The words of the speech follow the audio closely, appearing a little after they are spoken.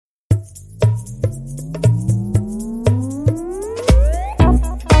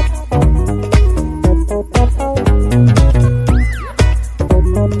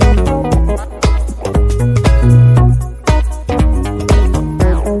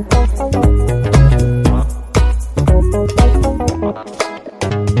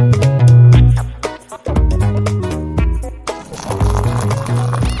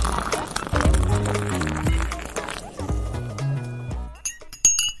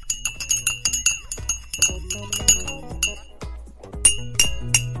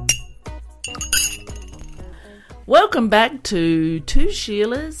Welcome back to Two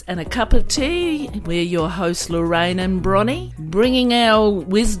Sheilas and a Cup of Tea. We're your hosts, Lorraine and Bronnie, bringing our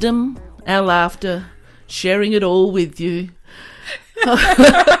wisdom, our laughter, sharing it all with you.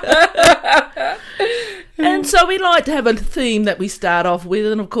 And so we like to have a theme that we start off with,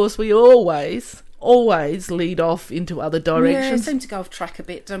 and of course we always lead off into other directions. Yeah, seem to go off track a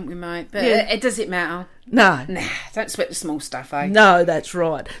bit, don't we, mate? But does it matter? No. Nah, don't sweat the small stuff, eh? No, that's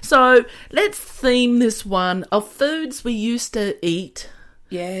right. So let's theme this one of foods we used to eat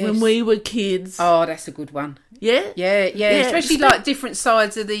when we were kids. Oh, that's a good one. Yeah? Yeah. Especially like different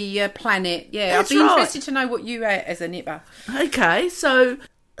sides of the planet. Yeah, That's I'd be right. interested to know what you ate as a nipper. Okay, so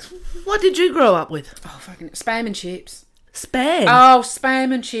what did you grow up with? Oh, fucking Spam and chips. Spam? Oh,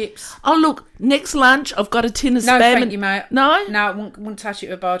 Spam and chips. Oh, look, next lunch I've got a tin of No, spam. thank you, mate. No? No, I wouldn't touch it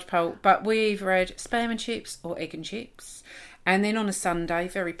with a barge pole. But we either had Spam and chips or egg and chips. And then on a Sunday,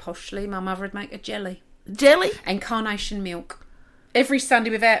 very poshly, my mother would make a jelly. Jelly? And carnation milk. Every Sunday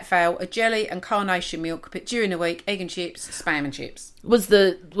without fail, a jelly and carnation milk. But during the week, egg and chips, Spam and chips. Was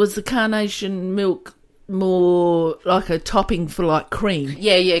the carnation milk more like a topping for like cream?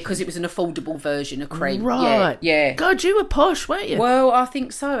 Yeah, because it was an affordable version of cream. Right. Yeah. God, you were posh, weren't you? Well, I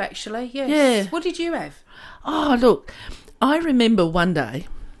think so, actually, yes. Yeah. What did you have? Oh, look, I remember one day,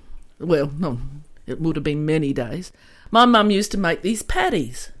 well, no, it would have been many days, my mum used to make these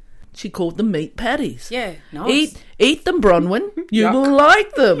patties. She called them meat patties. Yeah, nice. Eat them, Bronwyn. You will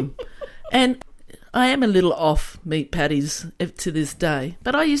like them. And I am a little off meat patties to this day,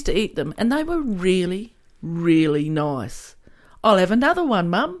 but I used to eat them, and they were really, really nice. I'll have another one,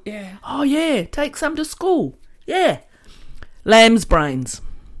 Mum. Yeah. Oh, yeah, take some to school. Yeah. Lamb's brains.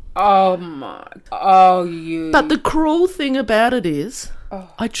 Oh, my... Oh, you... But the cruel thing about it is,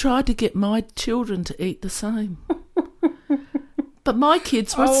 I tried to get my children to eat the same. But my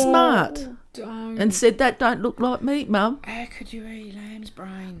kids were smart and said, that don't look like meat, Mum. How could you eat lamb's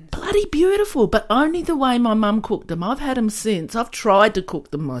brains? Bloody beautiful, but only the way my mum cooked them. I've had them since. I've tried to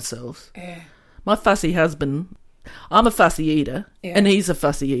cook them myself. Yeah. My fussy husband, I'm a fussy eater, and he's a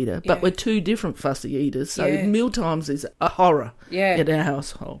fussy eater, but we're two different fussy eaters, so mealtimes is a horror in our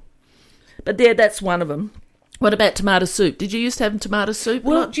household. But that's one of them. What about tomato soup? Did you used to have tomato soup?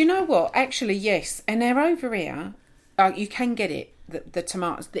 Well, do you know what? Actually, yes. And they're over here. You can get it,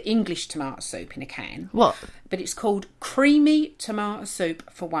 the English tomato soup in a can. What? But it's called creamy tomato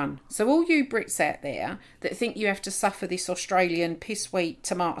soup for one. So all you Brits out there that think you have to suffer this Australian piss-sweet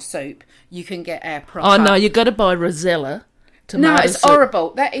tomato soup, you can get our proper... Oh, no, you've got to buy Rosella tomato No, it's soup.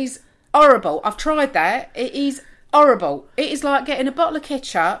 horrible. That is horrible. I've tried that. It is horrible. It is like getting a bottle of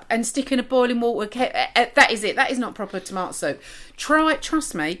ketchup and sticking a boiling water... That is it. That is not proper tomato soup. Try it,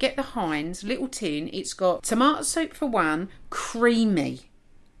 trust me. Get the Heinz little tin. It's got tomato soup for one, creamy.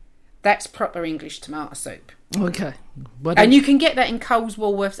 That's proper English tomato soup. Okay. And you can get that in Coles,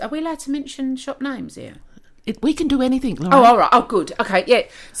 Woolworths. Are we allowed to mention shop names here? We can do anything, Lauren. Oh, all right. Oh, good. Okay, yeah.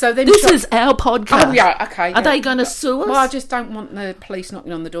 So then this is our podcast. Oh, yeah. Okay. Are they going to sue us? Well, I just don't want the police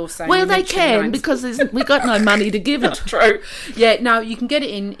knocking on the door saying. Well, they can because we got no money to give it. True. Yeah. No, you can get it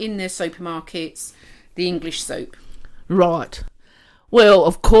in the supermarkets. The English soup. Right. Well,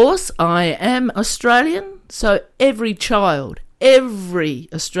 of course, I am Australian, so every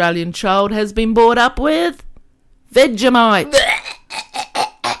Australian child has been brought up with Vegemite.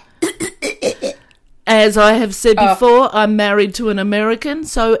 As I have said before, I'm married to an American,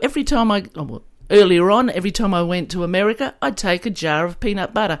 so every time earlier on, every time I went to America, I'd take a jar of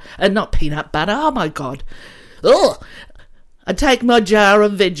peanut butter. Not peanut butter, oh my God. Ugh. I'd take my jar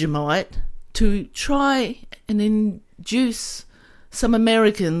of Vegemite to try and induce some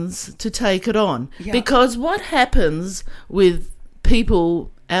Americans to take it on. Yeah. Because what happens with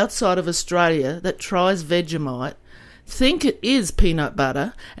people outside of Australia that tries Vegemite think it is peanut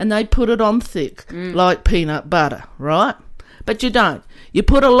butter and they put it on thick like peanut butter, right? But you don't. You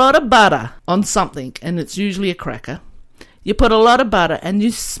put a lot of butter on something, and it's usually a cracker. You put a lot of butter and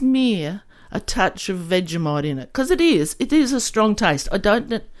you smear a touch of Vegemite in it, because it is a strong taste. I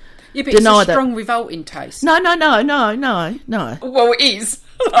don't yeah, but it's a strong revolting taste. No. Well, it is.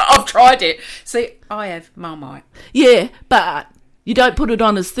 I've tried it. See, I have Marmite. Yeah, but you don't put it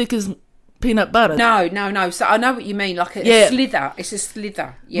on as thick as peanut butter. No. So I know what you mean, like a slither. It's a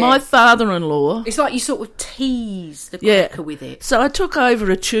slither. Yeah. My father-in-law... It's like you sort of tease the cracker with it. So I took over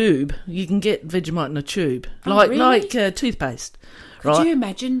a tube. You can get Vegemite in a tube. Like toothpaste. Could you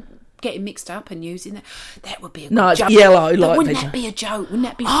imagine getting mixed up and using that. That would be a No, good it's joke. yellow, But like wouldn't Vegemite. that be a joke? Wouldn't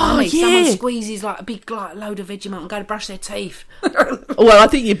that be Oh, funny? yeah. Someone squeezes like a big load of Vegemite and go to brush their teeth. Well, I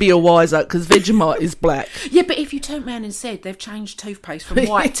think you'd be a wiser because Vegemite is black. Yeah, but if you turned around and said they've changed toothpaste from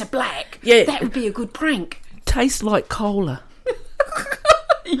white to black, Yeah. that would be a good prank. Tastes like cola.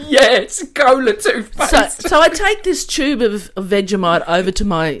 Yes, cola toothpaste. So I take this tube of Vegemite over to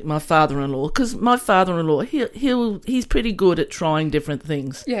my father-in-law because my father-in-law he's pretty good at trying different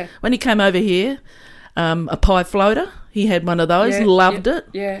things. Yeah. When he came over here, a pie floater, he had one of those, Yeah, loved it.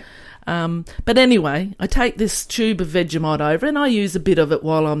 Yeah. But anyway, I take this tube of Vegemite over and I use a bit of it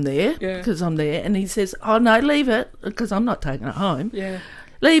while I'm there because I'm there. And he says, "Oh no, leave it because I'm not taking it home. Yeah.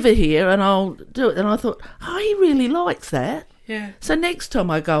 Leave it here and I'll do it." And I thought, oh, he really likes that. Yeah. So next time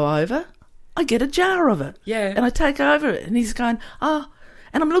I go over, I get a jar of it. Yeah. And I take over it. And he's going, "Oh,"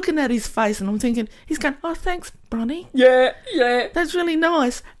 and I'm looking at his face and I'm thinking, he's going, "Oh, thanks, Bronnie. Yeah. Yeah. That's really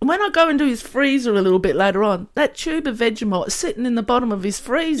nice." And when I go into his freezer a little bit later on, that tube of Vegemite is sitting in the bottom of his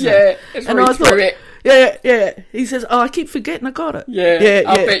freezer. Yeah. It's and read I thought, through it. Yeah. He says, "Oh, I keep forgetting I got it." Yeah.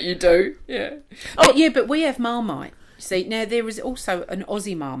 I bet you do. Yeah. Oh. But we have Marmite. See, now there is also an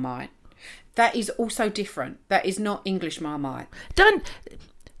Aussie Marmite. That is also different. That is not English Marmite. Don't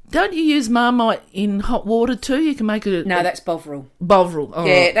you use Marmite in hot water too? You can make it. No, that's Bovril. Bovril. Oh.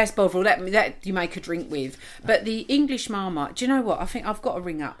 Yeah, that's Bovril. That you make a drink with. But the English Marmite, do you know what? I think I've got to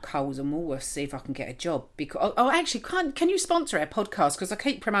ring up Coles and Woolworths, see if I can get a job. Because actually, can you sponsor our podcast? Because I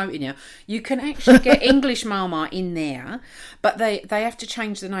keep promoting you. You can actually get English Marmite in there, but they have to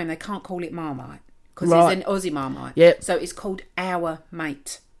change the name. They can't call it Marmite because Right. it's an Aussie Marmite. Yep. So it's called Our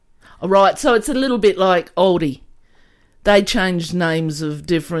Mate. All right, so it's a little bit like Aldi. They changed names of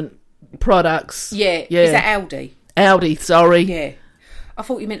different products. Yeah. Is that Aldi? Aldi, sorry. Yeah. I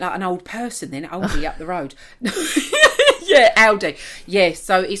thought you meant like an old person then, Aldi up the road. Yeah, Aldi. Yeah,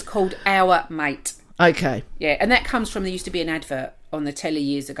 so it's called Our Mate. Okay. Yeah, and that comes from, there used to be an advert on the telly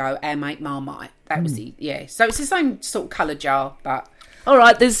years ago, Our Mate Marmite. That was yeah. So it's the same sort of colour jar, but... All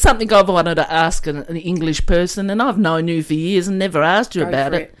right, there's something I've wanted to ask an English person, and I've known you for years and never asked you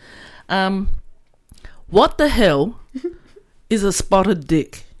about it. What the hell is a spotted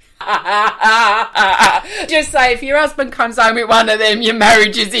dick? Just say, if your husband comes home with one of them, your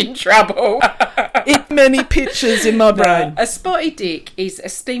marriage is in trouble. Many pictures in my brain. A spotted dick is a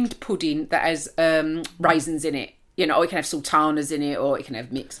steamed pudding that has raisins in it. You know, or it can have sultanas in it, or it can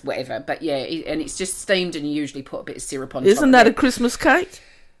have mixed, whatever. But yeah, and it's just steamed, and you usually put a bit of syrup on top. Isn't that a Christmas cake?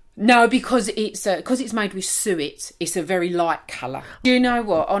 No, because it's made with suet. It's a very light colour. You know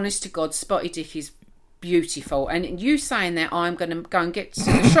what? Honest to God, spotted dick is beautiful. And you saying that, I'm going to go and get to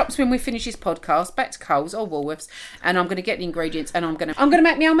the shops when we finish this podcast, back to Coles or Woolworths, and I'm going to get the ingredients, and I'm going to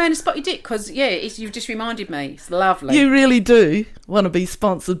make my old man a spotted dick because you've just reminded me. It's lovely. You really do want to be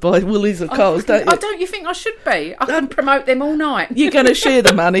sponsored by Woolies or Coles, don't you? Don't you think I should be? I can promote them all night. You're going to share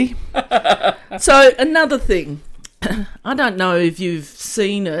the money. So another thing, I don't know if you've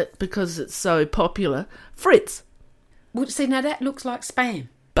seen it because it's so popular. Fritz, Well, see, now that looks like spam.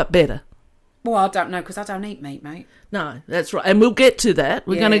 but better. Well, I don't know because I don't eat meat, mate. No, that's right. And we'll get to that.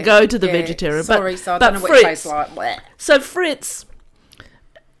 We're going to go to the vegetarian. Sorry, but, so I but don't know what it tastes Fritz, like. Blech. So Fritz,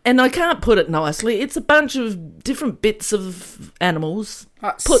 and I can't put it nicely, it's a bunch of different bits of animals.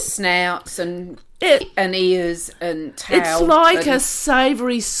 Like snouts and It, ears and tails. it's like and... a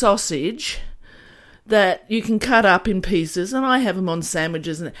savoury sausage that you can cut up in pieces, and I have them on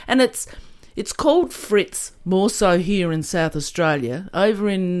sandwiches. And it's called Fritz, more so here in South Australia. Over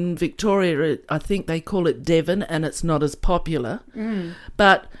in Victoria, I think they call it Devon, and it's not as popular.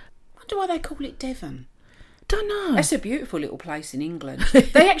 But I wonder why they call it Devon. don't know. That's a beautiful little place in England.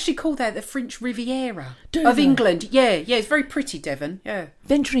 They actually call that the French Riviera of they? England. Yeah, it's very pretty, Devon. Yeah.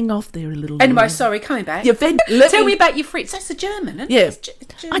 Venturing off there a little. Anyway, sorry, coming back. Yeah, Tell me about your Fritz. That's a German, isn't it? Yeah. It's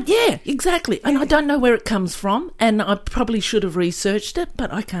German. Yeah, exactly. And I don't know where it comes from, and I probably should have researched it,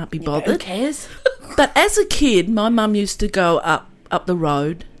 but I can't be Who bothered. cares? But as a kid, my mum used to go up the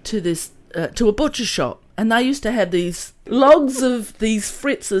road to this to a butcher shop, and they used to have these logs of these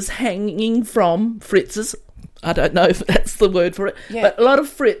fritzes hanging from fritzes. I don't know if that's the word for it, but a lot of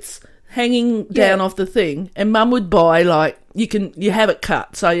fritz hanging down off the thing, and Mum would buy, like, you have it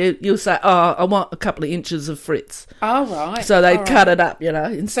cut, so you'll say, oh, I want a couple of inches of fritz. Oh, right. So they'd All cut right. it up,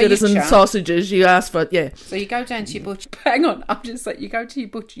 instead of some chunk. sausages, you ask for it, yeah. So you go down to your butcher. Hang on, I'm just like, you go to your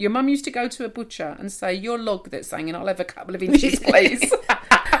butcher. Your mum used to go to a butcher and say, your log that's hanging, I'll have a couple of inches, please.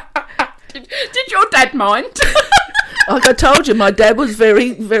 Did your dad mind? Like I told you, my dad was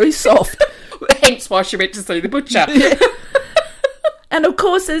very, very soft. Hence why she went to see the butcher. And of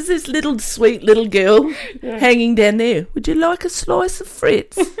course, there's this little sweet little girl hanging down there. Would you like a slice of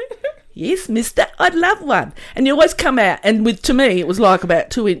Fritz? Yes, mister, I'd love one. And you always come out, and to me, it was like about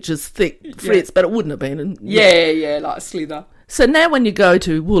 2 inches thick Fritz, but it wouldn't have been. And, Yeah, like a slither. So now when you go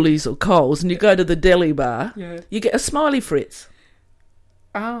to Woolies or Coles and you go to the deli bar, you get a smiley Fritz.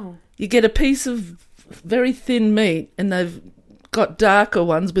 Oh. You get a piece of very thin meat, and they've got darker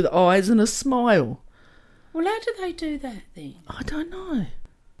ones with eyes and a smile. Well, how do they do that then? I don't know.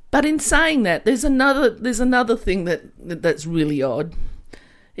 But in saying that, there's another thing that's really odd.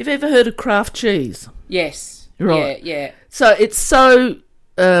 You've ever heard of Kraft cheese? Yes. Right. Yeah. So it's so...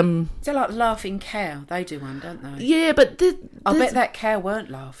 Is that like Laughing Cow? They do one, don't they? Yeah, but... I bet that cow weren't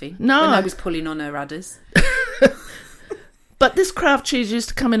laughing. No. When they was pulling on her udders. But this Kraft cheese used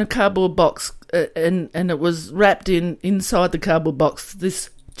to come in a cardboard box, and it was wrapped inside the cardboard box. This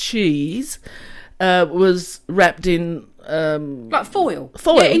cheese was wrapped in... like foil?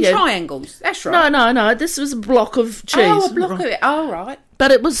 Foil, in triangles. That's right. No. This was a block of cheese. Oh, a block of it. Oh, right. But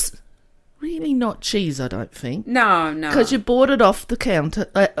it was really not cheese, I don't think. No. Because you bought it off the counter,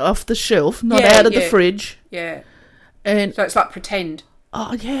 off the shelf, not out of the fridge. Yeah. And so it's like pretend.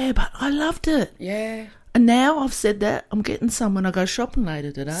 Oh, yeah, but I loved it. Yeah. And now I've said that, I'm getting some when I go shopping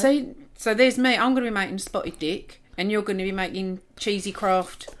later today. See, so there's me. I'm going to be making spotted dick, and you're going to be making cheesy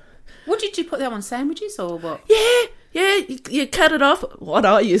Kraft. What did you put that on, sandwiches or what? Yeah, you cut it off. What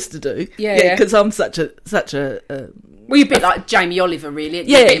I used to do. Yeah. Because I'm such a... Well, you're a bit like Jamie Oliver, really.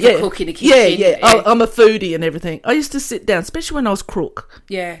 You're a bit of a cook in the kitchen. Yeah. I'm a foodie and everything. I used to sit down, especially when I was crook.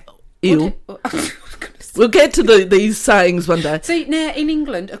 Yeah. Ew. We'll get to these sayings one day. See, now in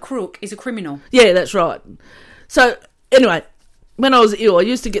England, a crook is a criminal. Yeah, that's right. So, anyway, when I was ill, I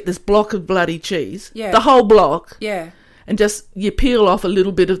used to get this block of bloody cheese. Yeah. The whole block. Yeah. And just, you peel off a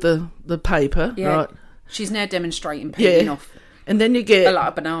little bit of the paper, right? She's now demonstrating peeling off. And then you get... like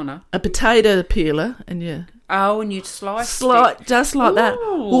a banana. A potato peeler, and you... Oh, and you'd slice it. Just like that.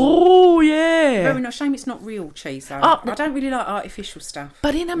 Oh, yeah. Very nice. Shame it's not real cheese, though. I don't really like artificial stuff.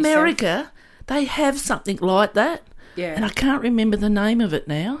 But in America, they have something like that. Yeah. And I can't remember the name of it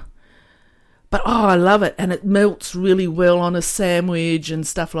now. But, I love it. And it melts really well on a sandwich and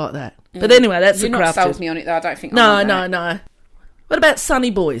stuff like that. Yeah. But anyway, that's You're the Kraft. You're not sold me on it, though. I don't think No. What about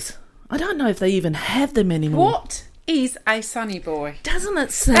Sunny Boys? I don't know if they even have them anymore. What is a Sunny Boy? Doesn't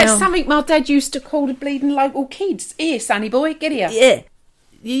it sound... That's something my dad used to call the bleeding local kids. Here, Sunny Boy, get here. Yeah.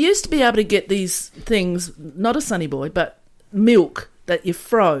 You used to be able to get these things, not a Sunny Boy, but milk that you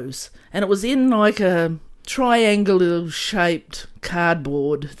froze. And it was in like a triangular shaped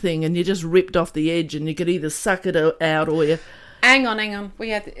cardboard thing, and you just ripped off the edge, and you could either suck it out or you... Hang on. We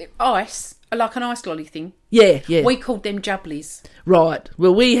had ice, like an ice lolly thing. Yeah. We called them jubblies. Right.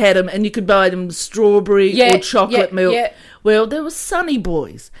 Well, we had them, and you could buy them strawberry or chocolate milk. Yeah. Well, there was Sunny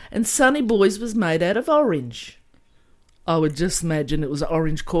Boys, and Sunny Boys was made out of orange. I would just imagine it was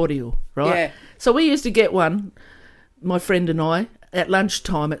orange cordial, right? Yeah. So we used to get one, my friend and I, at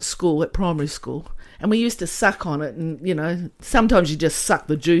lunchtime at school, at primary school, and we used to suck on it, and, sometimes you just suck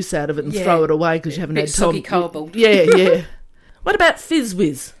the juice out of it and throw it away because you haven't had time. Soggy cardboard. Yeah. What about Fizz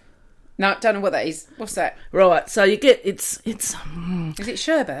Whiz? No, don't know what that is. What's that? Right, so you get, it's... Is it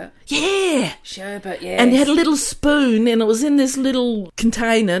sherbet? Yeah. Sherbet, yeah. And you had a little spoon, and it was in this little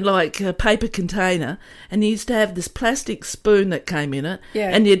container, like a paper container, and you used to have this plastic spoon that came in it,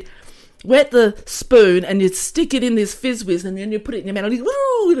 and you'd wet the spoon, and you'd stick it in this Fizz Whiz, and then you put it in your mouth,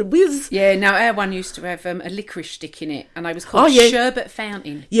 and it'd whiz. Yeah, now our one used to have a licorice stick in it, and I was called Sherbet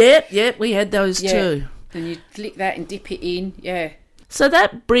Fountain. Yeah, we had those too. And you'd lick that and dip it in, yeah. So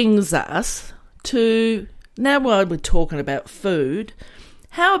that brings us to, now while we're talking about food,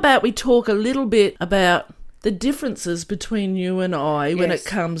 how about we talk a little bit about the differences between you and I when it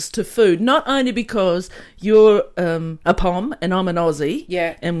comes to food. Not only because you're a Pom and I'm an Aussie,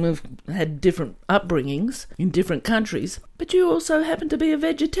 and we've had different upbringings in different countries, but you also happen to be a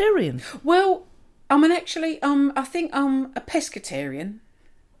vegetarian. Well, I think I'm a pescatarian.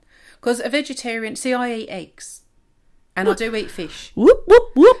 Because a vegetarian, I eat eggs. And I do eat fish. Whoop,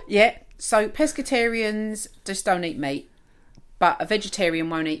 whoop, whoop. Yeah, so pescatarians just don't eat meat. But a vegetarian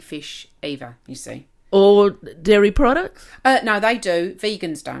won't eat fish either, you see. Or dairy products? No, they do.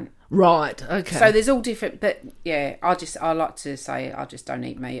 Vegans don't. Right, okay. So there's all different, but yeah, I like to say I just don't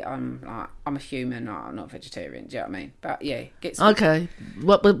eat meat. I'm a human, I'm not a vegetarian, do you know what I mean? But yeah, okay.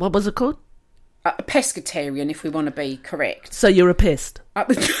 What was it called? A pescatarian, if we want to be correct. So you're a pest?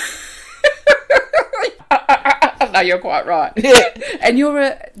 No, you're quite right. Yeah. And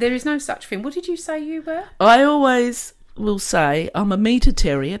there is no such thing. What did you say you were? I always will say I'm a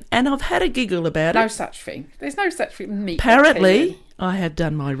meatitarian, and I've had a giggle about it. No such thing. There's no such thing. Meatitarian. Apparently, I have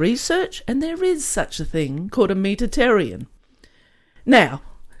done my research, and there is such a thing called a meatitarian. Now,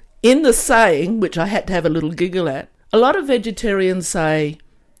 in the saying, which I had to have a little giggle at, a lot of vegetarians say,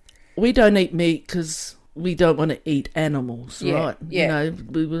 we don't eat meat because we don't want to eat animals, right? Yeah. You know,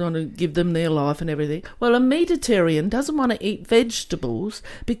 we want to give them their life and everything. Well, a meatitarian doesn't want to eat vegetables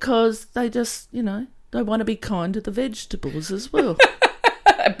because they just, you know, they want to be kind to the vegetables as well.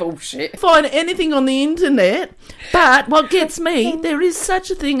 Bullshit. Find anything on the internet, but what gets me, there is such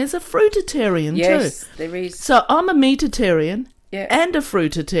a thing as a fruitarian too. Yes, there is. So I'm a meatitarian Yeah. and a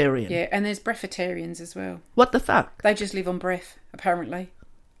fruitarian. Yeah, and there's breatharians as well. What the fuck? They just live on breath, apparently.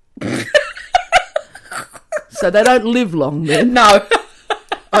 So they don't live long then. No.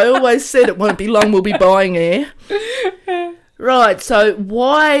 I always said it won't be long, we'll be buying air. Right, so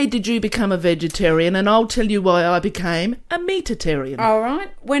why did you become a vegetarian? And I'll tell you why I became a meatitarian. All right.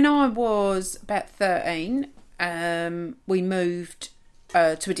 When I was about 13, we moved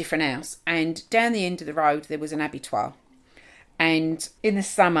to a different house. And down the end of the road, there was an abattoir. And in the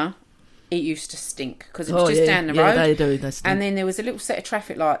summer, it used to stink because it was just down the road. Yeah, they do. They stink. And then there was a little set of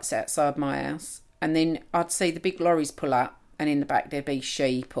traffic lights outside my house. And then I'd see the big lorries pull up. And in the back there'd be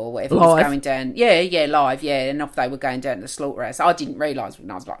sheep or whatever was going down. Yeah, live, yeah. And off they were going down to the slaughterhouse. I didn't realise when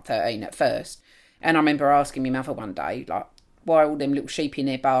I was like 13 at first. And I remember asking my mother one day, like, why are all them little sheep in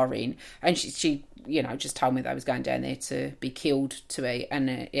there barring? And she you know, just told me they was going down there to be killed to eat.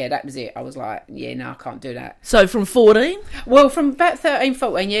 And yeah, that was it. I was like, yeah, no, I can't do that. So from 14? Well, from about 13,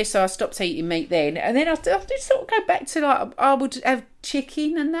 14, yeah, so I stopped eating meat then. And then I did sort of go back to, like, I would have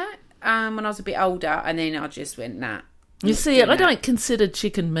chicken and that when I was a bit older. And then I just went, nah. You see, I don't consider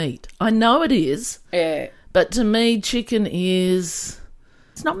chicken meat. I know it is. Yeah. But to me, chicken is...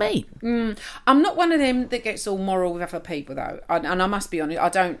 It's not meat. I'm not one of them that gets all moral with other people, though. And I must be honest, I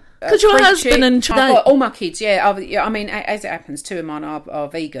don't... Because your husband and... I've got all my kids, yeah. I mean, as it happens, two of mine are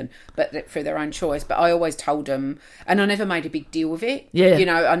vegan, but through their own choice. But I always told them, and I never made a big deal with it. Yeah. You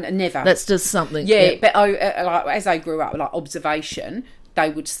know, I never. That's just something. Yeah, but I, like, as I grew up, like, observation... They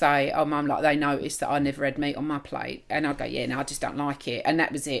would say, oh, Mum, like, they noticed that I never had meat on my plate. And I'd go, yeah, no, I just don't like it. And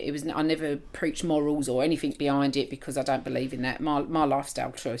that was it. I never preached morals or anything behind it because I don't believe in that. My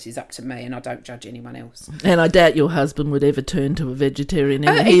lifestyle choice is up to me and I don't judge anyone else. And I doubt your husband would ever turn to a vegetarian.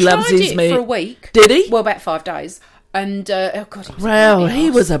 He tried loves his it meat. for a week. Did he? Well, about 5 days. And, oh, God, he was wow, he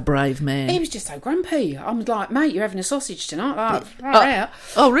was a brave man. He was just so grumpy. I was like, mate, you're having a sausage tonight. Like, right out.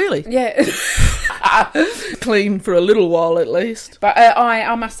 Oh, really? Yeah. Clean for a little while at least. But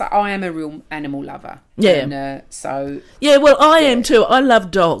I must say, I am a real animal lover. Yeah. And, so... Yeah, well, I am too. I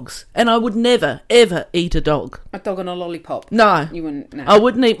love dogs. And I would never, ever eat a dog. A dog on a lollipop? No. You wouldn't? No. I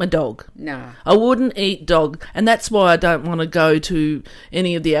wouldn't eat my dog. No. I wouldn't eat dog. And that's why I don't want to go to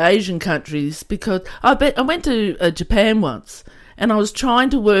any of the Asian countries, because I went to Japan once. And I was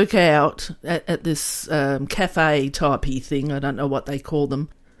trying to work out at this cafe typey thing. I don't know what they call them.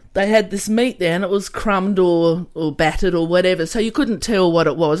 They had this meat there and it was crumbed or battered or whatever, so you couldn't tell what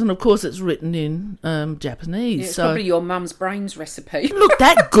it was. And of course it's written in Japanese. Yeah, it's so probably your mum's brains recipe. it looked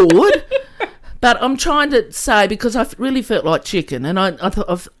that good. But I'm trying to say, because I really felt like chicken, and I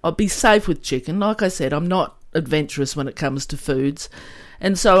thought I'd be safe with chicken. Like I said, I'm not adventurous when it comes to foods.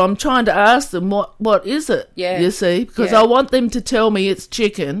 And so I'm trying to ask them, what is it? Yeah. You see? Because Yeah. I want them to tell me it's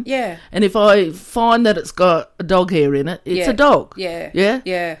chicken. Yeah. And if I find that it's got a dog hair in it, it's Yeah. a dog. Yeah. Yeah?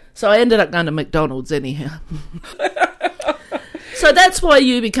 Yeah. So I ended up going to McDonald's anyhow. So that's why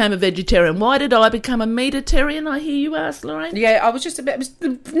you became a vegetarian. Why did I become a meatitarian, I hear you ask, Lorraine? Yeah, I was just a bit... It was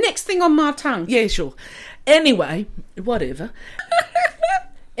the next thing on my tongue. Yeah, sure. Anyway, whatever.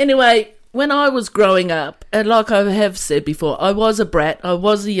 Anyway, when I was growing up, and like I have said before, I was a brat. I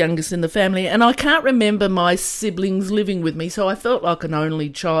was the youngest in the family, and I can't remember my siblings living with me, so I felt like an only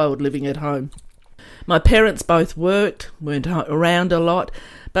child living at home. My parents both worked, weren't around a lot,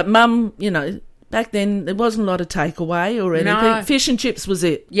 but Mum, you know, back then there wasn't a lot of takeaway or anything. No. Fish and chips was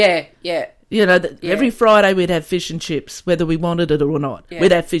it. Yeah, yeah, You know, Yeah. every Friday we'd have fish and chips, whether we wanted it or not. Yeah.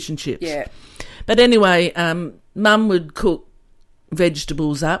 We'd have fish and chips. yeah. But anyway, Mum would cook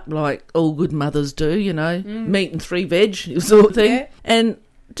vegetables up like all good mothers do, you know, meat and 3 veg sort of thing. Yeah. And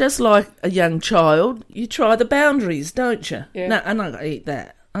just like a young child, you try the boundaries, don't you? Yeah. No, I'm not going to eat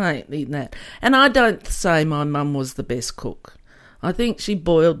that. I ain't eating that. And I don't say my mum was the best cook. I think she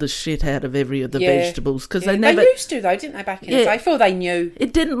boiled the shit out of every of the Yeah. vegetables because Yeah. they never... They used to, though, didn't they, back in the day? Before they knew.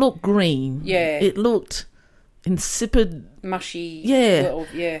 It didn't look green. Yeah. It looked insipid. Mushy. Yeah. Little,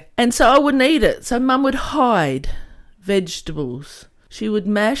 yeah. And so I wouldn't eat it. So Mum would hide vegetables. She would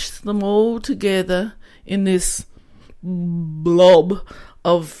mash them all together in this blob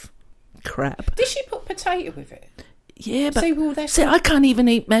of crap. Did she put potato with it? Yeah, but See, well, that's... I can't even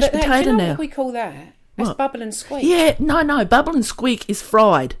eat mashed But that, do potato you know now. what we call that? That's What? bubble and squeak. Yeah, no, bubble and squeak is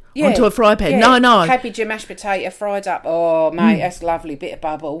fried. onto a fry pan. Yeah. No. Cabbage and mashed potato fried up. Oh, mate, that's lovely. Bit of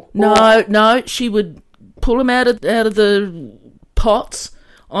bubble. No. She would pull them out of the pots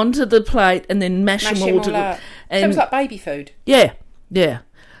onto the plate and then mash them all together. So it was like baby food. Yeah.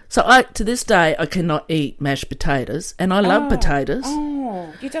 So to this day, I cannot eat mashed potatoes, and I love potatoes.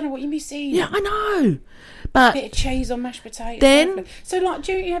 Oh, you don't know what you're missing. Yeah, I know. But bit of cheese on mashed potatoes. Then, lovely. So, like,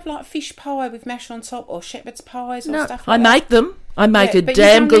 do you have like fish pie with mash on top, or shepherd's pies or stuff like that? I make them. I make a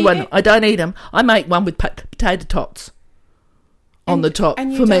damn good one. I don't eat them. I make one with potato tots on the top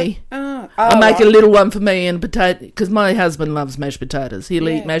for me. I make a little one for me and potato, because my husband loves mashed potatoes. He'll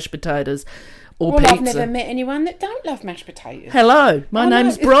eat mashed potatoes. Pizza. I've never met anyone that don't love mashed potatoes. Hello, my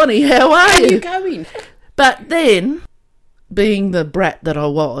name's Bronnie. How are you? How are you going? But then, being the brat that I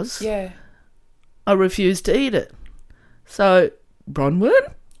was, I refused to eat it. So,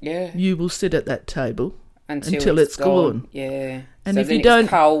 Bronwyn, you will sit at that table until it's gone. Yeah. And so if you don't, it's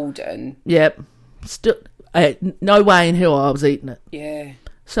cold and still, no way in hell I was eating it. Yeah.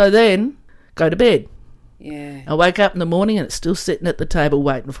 So then, go to bed. Yeah. I wake up in the morning and it's still sitting at the table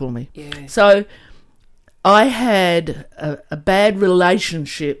waiting for me. Yeah. So I had a bad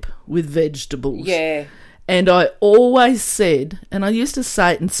relationship with vegetables. Yeah. And I always said, and I used to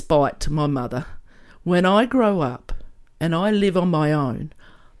say it in spite to my mother, when I grow up and I live on my own,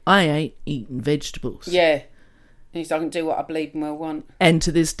 I ain't eating vegetables. Yeah. So I can do what I believe and well want. And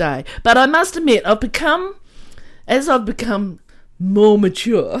to this day. But I must admit, as I've become more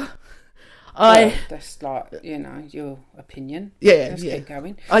mature, that's like, your opinion. Yeah, Let's keep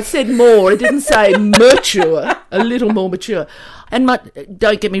going. I said more. I didn't say mature. A little more mature. And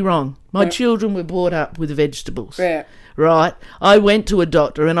don't get me wrong. My children were brought up with vegetables. Yeah. Right? I went to a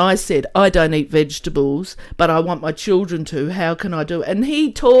doctor and I said, I don't eat vegetables, but I want my children to. How can I do it? And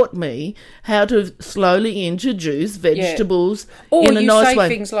he taught me how to slowly introduce vegetables in a nice way. Or you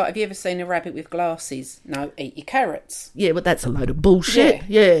say things like, have you ever seen a rabbit with glasses? No, eat your carrots. Yeah, but that's a load of bullshit.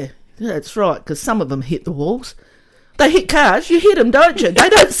 Yeah. That's right, because some of them hit the walls. They hit cars. You hit them, don't you? They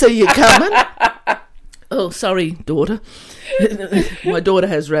don't see you coming. Oh, sorry, daughter. My daughter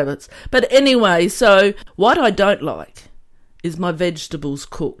has rabbits. But anyway, so what I don't like is my vegetables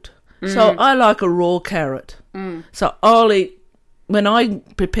cooked. So I like a raw carrot. So I'll eat, when I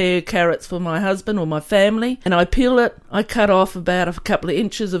prepare carrots for my husband or my family, and I peel it, I cut off about a couple of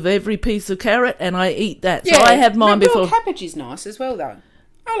inches of every piece of carrot, and I eat that. So I have mine before. Raw cabbage is nice as well, though.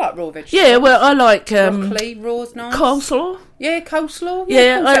 I like raw vegetables. Yeah, well, I like broccoli, raw's nice. Coleslaw. Yeah, coleslaw.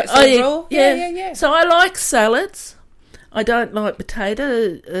 Yeah, I raw. Yeah. So I like salads. I don't like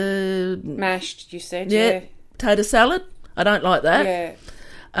potato. Mashed, you said. Yeah, potato salad. I don't like that. Yeah.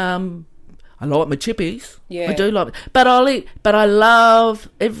 I like my chippies. Yeah. I do like it. But I love,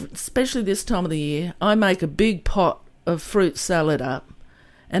 especially this time of the year, I make a big pot of fruit salad up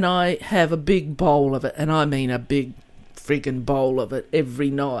and I have a big bowl of it, and I mean a big friggin' bowl of it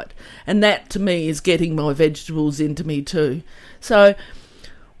every night, and that to me is getting my vegetables into me too. So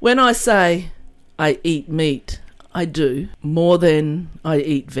when I say I eat meat, I do more than I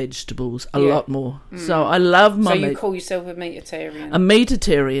eat vegetables, a lot more. So I love my meat. So you call yourself a meatitarian? A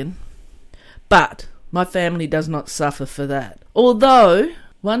meatitarian, but my family does not suffer for that. Although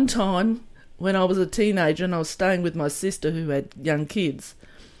one time when I was a teenager and I was staying with my sister who had young kids,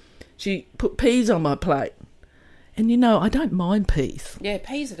 she put peas on my plate. And I don't mind peas. Yeah,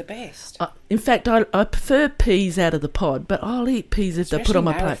 peas are the best. In fact, I prefer peas out of the pod, but I'll eat peas if they're put on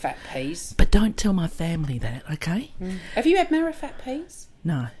my plate. Marrowfat peas. But don't tell my family that, okay? Have you had marrowfat peas?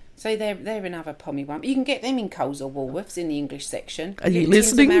 No. So they're another pommy one. You can get them in Coles or Woolworths in the English section. Are you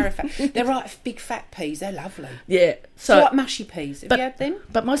listening? They're like big fat peas. They're lovely. Yeah. So like mushy peas. Have you had them?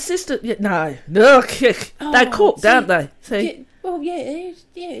 But my sister, no. They're cooked, aren't they? See?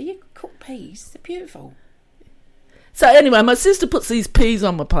 You cook peas. They're beautiful. So anyway, my sister puts these peas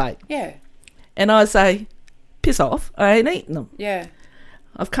on my plate. Yeah. And I say, piss off, I ain't eating them. Yeah.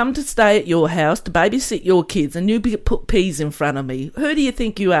 I've come to stay at your house to babysit your kids and you put peas in front of me. Who do you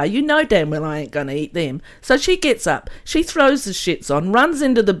think you are? You know damn well I ain't going to eat them. So she gets up, she throws the shits on, runs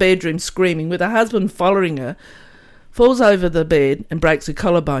into the bedroom screaming with her husband following her, falls over the bed and breaks her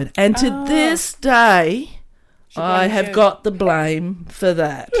collarbone. And to this day, I have got the blame for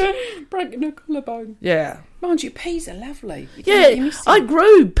that. Breaking her collarbone. Yeah. Mind you, peas are lovely. I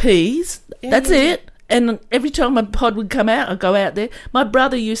grew peas. That's it. And every time my pod would come out, I'd go out there. My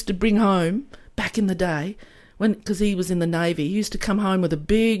brother used to bring home, back in the day, because he was in the Navy, he used to come home with a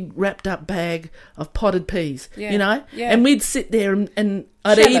big wrapped up bag of potted peas, Yeah. And we'd sit there and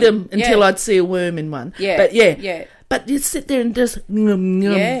I'd eat them until I'd see a worm in one. Yeah. But But you'd sit there and just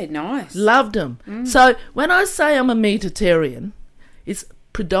nice. Loved them. So when I say I'm a meatitarian, it's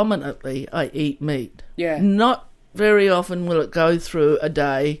predominantly I eat meat. Yeah. Not very often will it go through a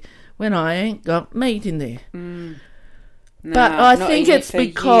day when I ain't got meat in there. No, But I not think eating it's for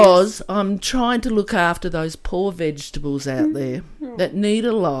because years. I'm trying to look after those poor vegetables out there that need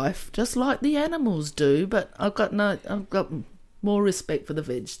a life, just like the animals do. But I've got more respect for the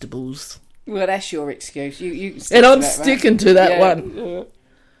vegetables. Well, that's your excuse. You stick And to I'm that, sticking right? to that Yeah. one.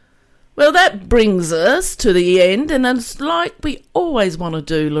 Well, that brings us to the end, and it's like we always want to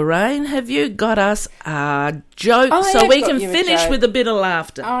do, Lorraine. Have you got us a joke I so have we got can you a finish joke. with a bit of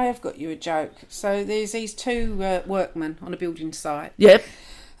laughter? I have got you a joke. So there's these two workmen on a building site. Yep.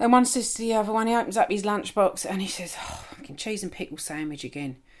 And one says to the other one, he opens up his lunchbox and he says, "Oh, fucking cheese and pickle sandwich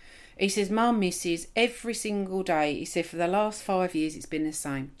again." He says, "Mum misses every single day." He said, "For the last 5 years, it's been the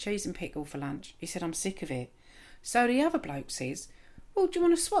same. Cheese and pickle for lunch." He said, "I'm sick of it." So the other bloke says, "Well, do you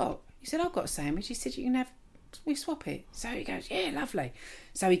want to swap?" He said, "I've got a sandwich." He said, "We swap it." So he goes, "Yeah, lovely."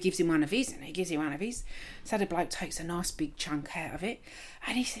 So he gives him one of his and he gives him one of his. So the bloke takes a nice big chunk out of it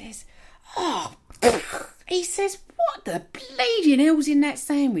and he says, "Oh," he says, "What the bleeding hell's in that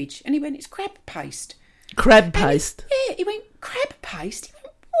sandwich?" And he went, "It's crab paste." Crab paste. Yeah, he went, "Crab paste?" He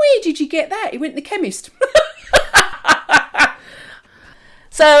went, "Where did you get that?" He went, "The chemist."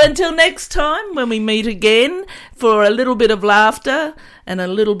 So until next time, when we meet again for a little bit of laughter and a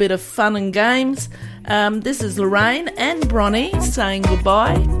little bit of fun and games, this is Lorraine and Bronnie saying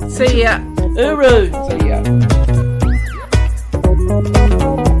goodbye. See ya. Uru. See ya.